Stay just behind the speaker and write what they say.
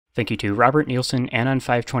Thank you to Robert Nielsen,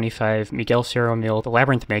 Anon525, Miguel Cerro Mil, The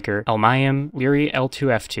Labyrinth Maker, Elmayim, Leary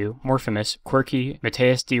L2F2, Morphemus, Quirky,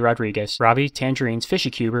 Mateus D. Rodriguez, Robbie, Tangerines,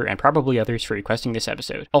 Fishycuber, and probably others for requesting this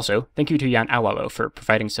episode. Also, thank you to Jan Awalo for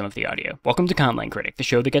providing some of the audio. Welcome to Conlang Critic, the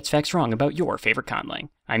show that gets facts wrong about your favorite conlang.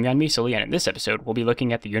 I'm Jan Misali, and in this episode, we'll be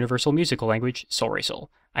looking at the universal musical language, Solresol.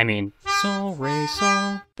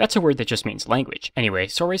 Solresol. That's a word that just means language. Anyway,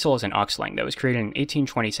 Solresol is an aux slang that was created in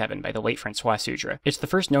 1827 by the late Francois Sudre. It's the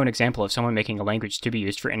first known example of someone making a language to be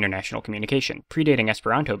used for international communication, predating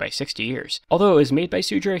Esperanto by 60 years. Although it was made by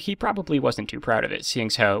Sudre, he probably wasn't too proud of it, seeing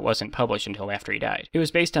as how it wasn't published until after he died. It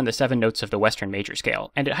was based on the 7 notes of the Western major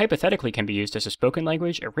scale, and it hypothetically can be used as a spoken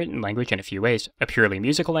language, a written language in a few ways, a purely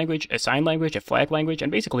musical language, a sign language, a flag language,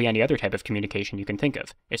 and basically any other type of communication you can think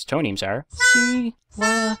of. Its tonemes are si,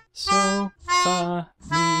 la, so, fa,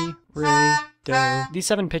 mi, re, do. These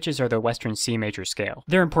 7 pitches are the Western C major scale.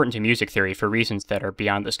 They're important to music theory for reasons that are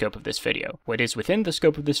beyond the scope of this video. What is within the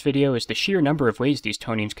scope of this video is the sheer number of ways these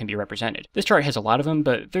tonemes can be represented. This chart has a lot of them,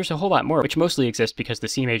 but there's a whole lot more, which mostly exist because the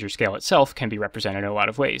C major scale itself can be represented in a lot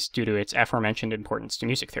of ways, due to its aforementioned importance to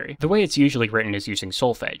music theory. The way it's usually written is using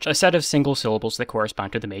solfege, a set of single syllables that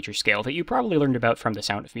correspond to the major scale that you probably learned about from The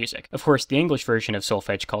Sound of Music. Of course, the English version of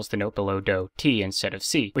solfege calls the note below do T instead of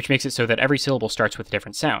C, which makes it so that every syllable starts with a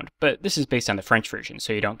different sound, but this is based on the French version,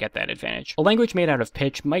 so you don't get that advantage. A language made out of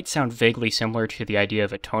pitch might sound vaguely similar to the idea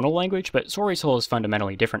of a tonal language, but Solresol is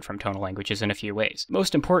fundamentally different from tonal languages in a few ways.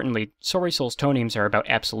 Most importantly, Solresol's tonemes are about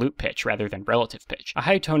absolute pitch rather than relative pitch. A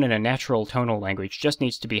high tone in a natural tonal language just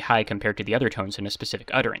needs to be high compared to the other tones in a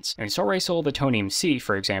specific utterance. In Solresol, the toneme C,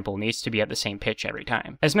 for example, needs to be at the same pitch every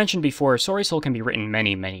time. As mentioned before, Solresol can be written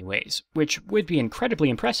many ways, which would be incredibly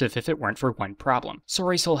impressive if it weren't for one problem.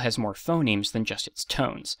 Solresol has more phonemes than just its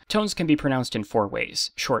tones. Tones can be pronounced in 4 ways: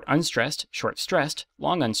 short unstressed, short stressed,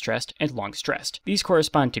 long unstressed, and long stressed. These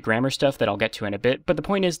correspond to grammar stuff that I'll get to in a bit, but the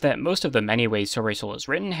point is that most of the many ways Solresol is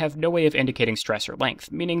written have no way of indicating stress or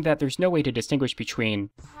length, meaning that there's no way to distinguish between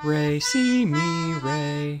re, si, mi,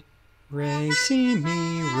 re, si,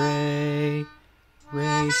 mi,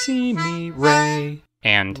 re, si, mi, re,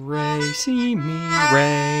 and re, si, mi,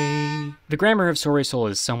 re. The grammar of Solresol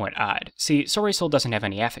is somewhat odd. See, Solresol doesn't have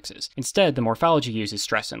any affixes. Instead, the morphology uses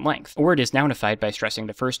stress and length. A word is nounified by stressing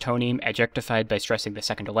the first toneme, adjectified by stressing the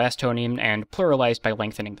second to last toneme, and pluralized by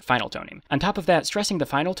lengthening the final toneme. On top of that, stressing the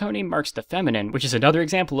final toneme marks the feminine, which is another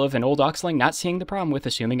example of an old aux slang not seeing the problem with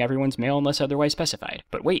assuming everyone's male unless otherwise specified.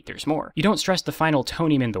 But wait, there's more. You don't stress the final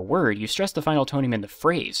toneme in the word, you stress the final toneme in the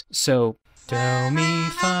phrase. So, do, mi,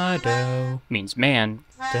 fa, do means man.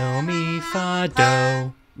 Do, mi, fa,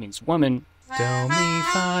 do means woman. Do, mi,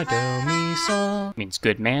 fa, do, mi, sol means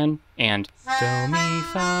good man. And do, mi,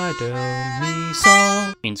 fa, do, mi,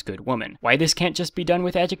 sol means good woman. Why this can't just be done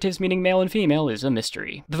with adjectives meaning male and female is a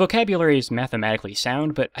mystery. The vocabulary is mathematically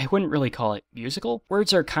sound, but I wouldn't really call it musical.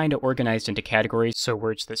 Words are kinda organized into categories, so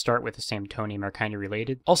words that start with the same toneme are kinda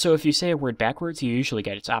related. Also, if you say a word backwards, you usually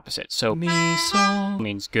get its opposite. So, mi, sol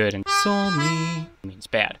means good and sol, mi means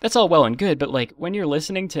bad. That's all well and good, but like, when you're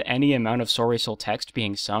listening to any amount of Solresol text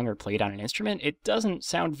being sung or played on an instrument, it doesn't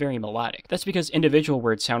sound very melodic. That's because individual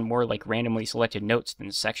words sound more like randomly selected notes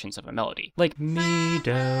than sections of a melody. Like mi,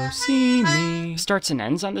 do, si, mi starts and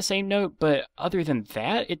ends on the same note, but other than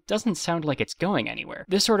that, it doesn't sound like it's going anywhere.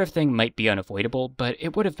 This sort of thing might be unavoidable, but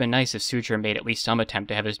it would have been nice if Sudre made at least some attempt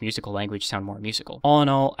to have his musical language sound more musical. All in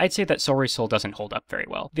all, I'd say that Solresol doesn't hold up very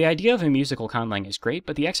well. The idea of a musical conlang is great,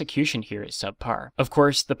 but the execution here is subpar. Of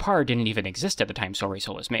course, the par didn't even exist at the time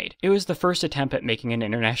Solresol was made. It was the first attempt at making an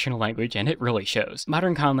international language, and it really shows.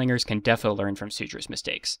 Modern conlangers can defo learn from Sudre's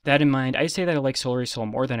mistakes. That in mind, I say that I like Solresol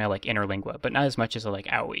more than I like Interlingua, but not as much as I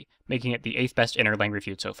like Aoi, making it the 8th best interlang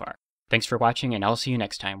reviewed so far. Thanks for watching, and I'll see you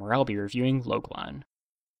next time, where I'll be reviewing Loglon.